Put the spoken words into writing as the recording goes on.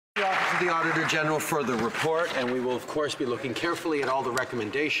the Office of the Auditor General for the report, and we will, of course, be looking carefully at all the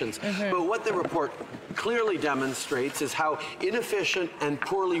recommendations. But what the report clearly demonstrates is how inefficient and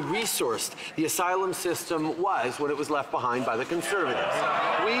poorly resourced the asylum system was when it was left behind by the Conservatives.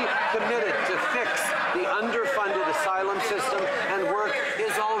 We committed to fix the underfunded asylum system, and work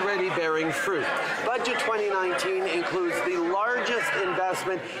is already bearing fruit. Budget 2019 includes the largest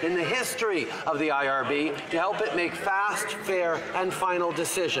investment in the history of the IRB to help it make fast, fair, and final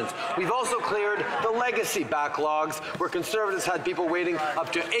decisions. We've also cleared the legacy backlogs where Conservatives had people waiting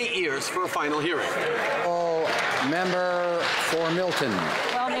up to 8 years for a final hearing. Member for Milton.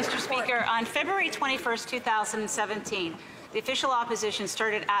 Well, Mr. Speaker, on February 21st, 2017, the official opposition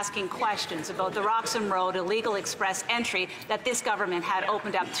started asking questions about the Roxham Road illegal express entry that this government had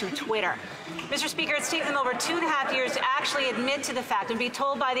opened up to Twitter. Mr. Speaker, it's taken them over 2.5 years to actually admit to the fact and be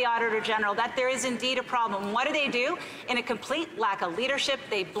told by the Auditor General that there is indeed a problem. What do? In a complete lack of leadership,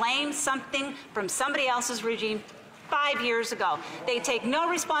 they blame something from somebody else's regime 5 years ago. They take no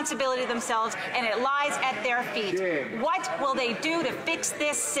responsibility themselves, and it lies at their feet. What will they do to fix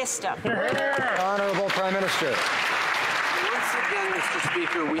this system? Honourable Prime Minister. Once again, Mr.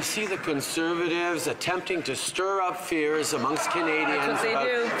 Speaker, we see the Conservatives attempting to stir up fears amongst Canadians about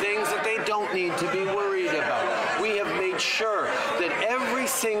things that they don't need to be worried about. We have made sure that every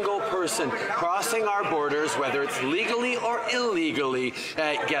single person crossing our borders, whether it's legally or illegally,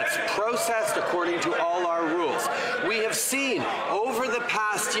 gets processed according to all our rules. We have seen over the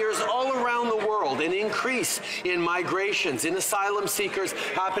past years all around the world an increase in migrations, in asylum seekers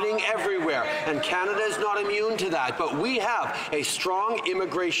happening everywhere, and Canada is not immune to that, but we have a strong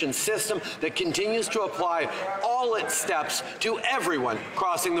immigration system that continues to apply all its steps to everyone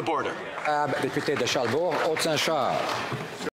crossing the border. Député de Charlebourg, Haute-Saint-Charles.